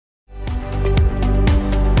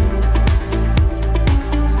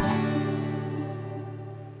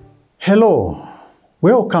Hello,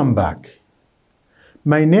 welcome back.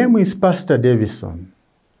 My name is Pastor Davison,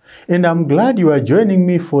 and I'm glad you are joining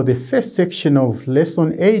me for the first section of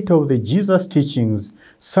Lesson 8 of the Jesus Teachings,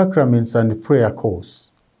 Sacraments and Prayer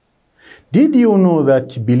course. Did you know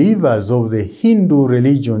that believers of the Hindu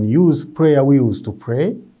religion use prayer wheels to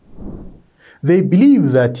pray? They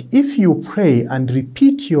believe that if you pray and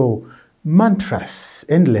repeat your mantras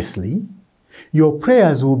endlessly, your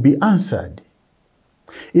prayers will be answered.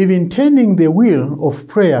 Even turning the wheel of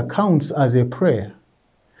prayer counts as a prayer.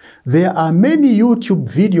 There are many YouTube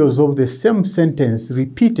videos of the same sentence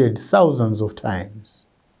repeated thousands of times.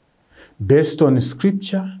 Based on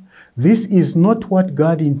scripture, this is not what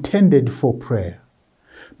God intended for prayer,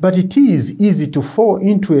 but it is easy to fall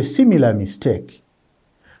into a similar mistake.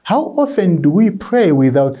 How often do we pray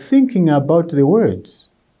without thinking about the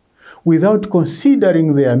words, without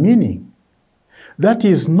considering their meaning? That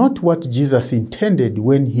is not what Jesus intended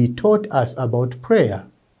when he taught us about prayer.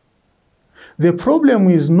 The problem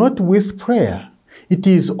is not with prayer, it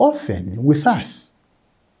is often with us.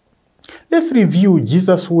 Let's review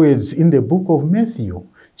Jesus' words in the book of Matthew,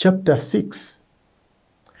 chapter 6.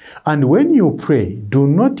 And when you pray, do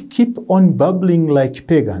not keep on babbling like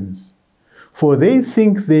pagans, for they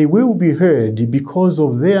think they will be heard because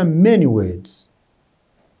of their many words.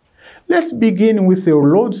 Let's begin with the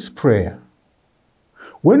Lord's Prayer.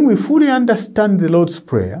 When we fully understand the Lord's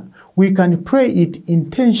Prayer, we can pray it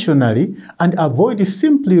intentionally and avoid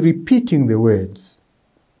simply repeating the words.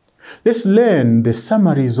 Let's learn the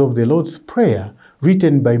summaries of the Lord's Prayer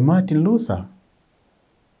written by Martin Luther.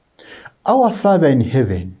 Our Father in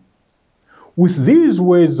heaven, with these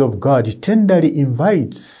words of God tenderly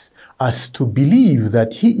invites us to believe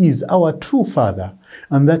that He is our true Father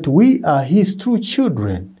and that we are His true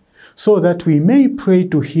children, so that we may pray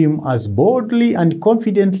to Him as boldly and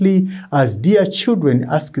confidently as dear children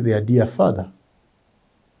ask their dear Father.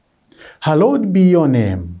 Hallowed be your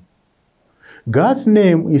name. God's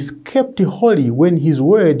name is kept holy when His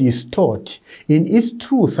word is taught in its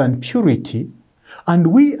truth and purity, and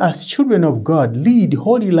we as children of God lead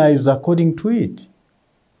holy lives according to it.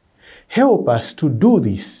 Help us to do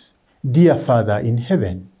this, dear Father in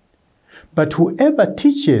heaven. But whoever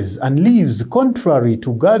teaches and lives contrary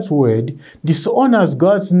to God's word dishonors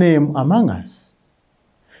God's name among us.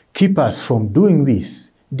 Keep us from doing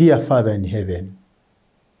this, dear Father in heaven.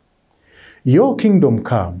 Your kingdom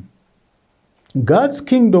come. God's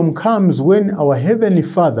kingdom comes when our Heavenly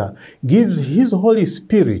Father gives His Holy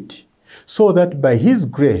Spirit, so that by His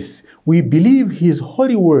grace we believe His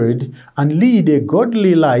holy word and lead a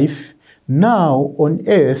godly life now on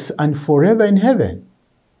earth and forever in heaven.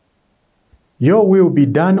 Your will be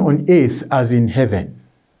done on earth as in heaven.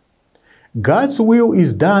 God's will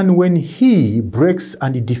is done when He breaks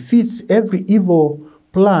and defeats every evil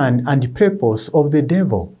plan and purpose of the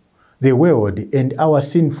devil, the world, and our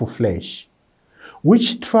sinful flesh,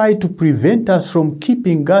 which try to prevent us from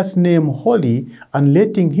keeping God's name holy and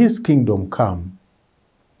letting His kingdom come.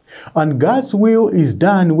 And God's will is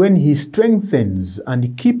done when He strengthens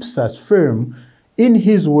and keeps us firm in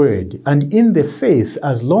His word and in the faith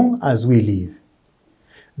as long as we live.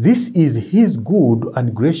 This is His good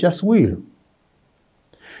and gracious will.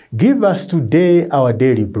 Give us today our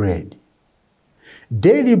daily bread.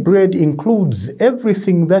 Daily bread includes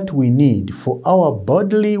everything that we need for our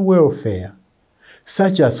bodily welfare,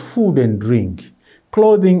 such as food and drink,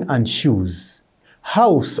 clothing and shoes,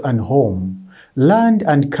 house and home, land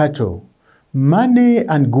and cattle, money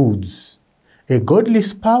and goods, a godly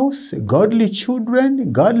spouse, godly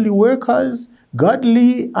children, godly workers,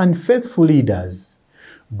 godly and faithful leaders,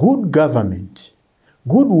 good government,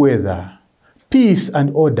 good weather, peace and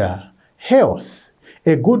order, health,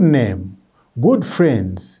 a good name, good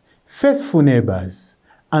friends, faithful neighbors,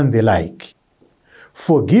 and the like.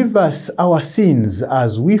 Forgive us our sins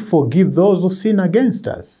as we forgive those who sin against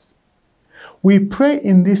us. We pray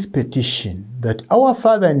in this petition that our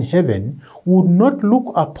Father in heaven would not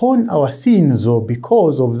look upon our sins or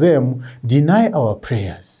because of them deny our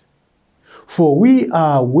prayers. For we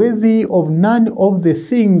are worthy of none of the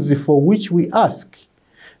things for which we ask,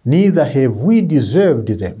 neither have we deserved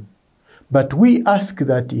them, but we ask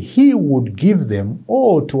that He would give them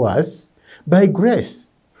all to us by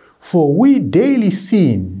grace. For we daily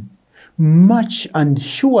sin much and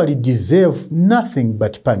surely deserve nothing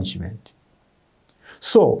but punishment.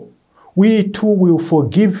 So, we too will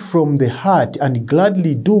forgive from the heart and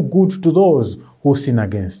gladly do good to those who sin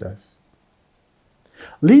against us.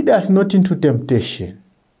 Lead us not into temptation.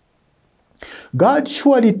 God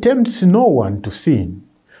surely tempts no one to sin,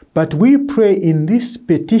 But we pray in this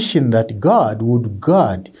petition that God would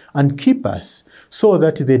guard and keep us, so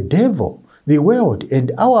that the devil, the world,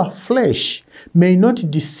 and our flesh may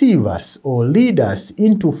not deceive us or lead us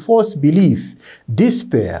into false belief,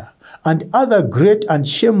 despair, and other great and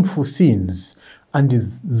shameful sins.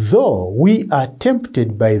 And though we are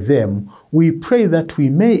tempted by them, we pray that we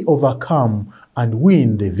may overcome and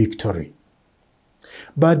win the victory.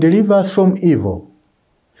 But deliver us from evil.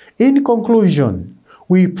 In conclusion,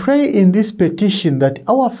 we pray in this petition that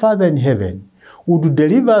our Father in heaven would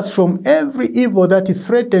deliver us from every evil that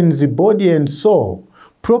threatens the body and soul,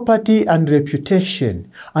 property and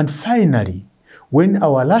reputation. And finally, when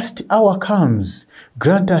our last hour comes,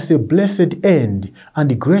 grant us a blessed end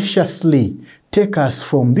and graciously take us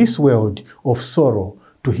from this world of sorrow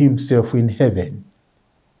to himself in heaven.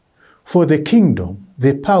 For the kingdom,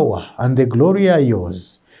 the power, and the glory are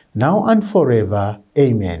yours, now and forever.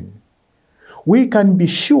 Amen. We can be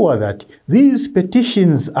sure that these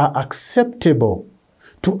petitions are acceptable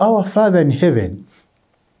to our Father in heaven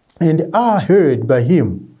and are heard by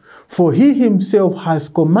him, for he himself has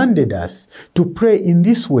commanded us to pray in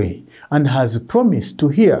this way and has promised to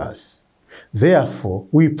hear us. Therefore,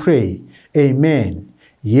 we pray, Amen.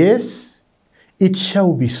 Yes, it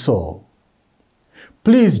shall be so.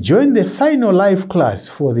 Please join the final live class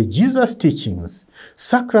for the Jesus Teachings,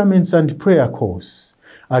 Sacraments and Prayer course.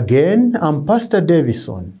 Again, I'm Pastor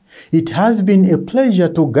Davison. It has been a pleasure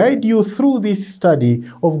to guide you through this study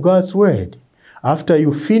of God's Word. After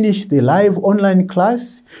you finish the live online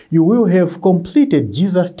class, you will have completed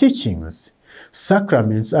Jesus Teachings,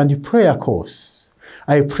 Sacraments and Prayer course.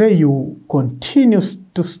 I pray you continue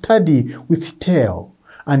to study with Teo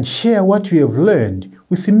and share what you have learned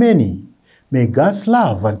with many. May God's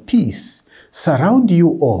love and peace surround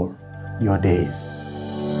you all your days.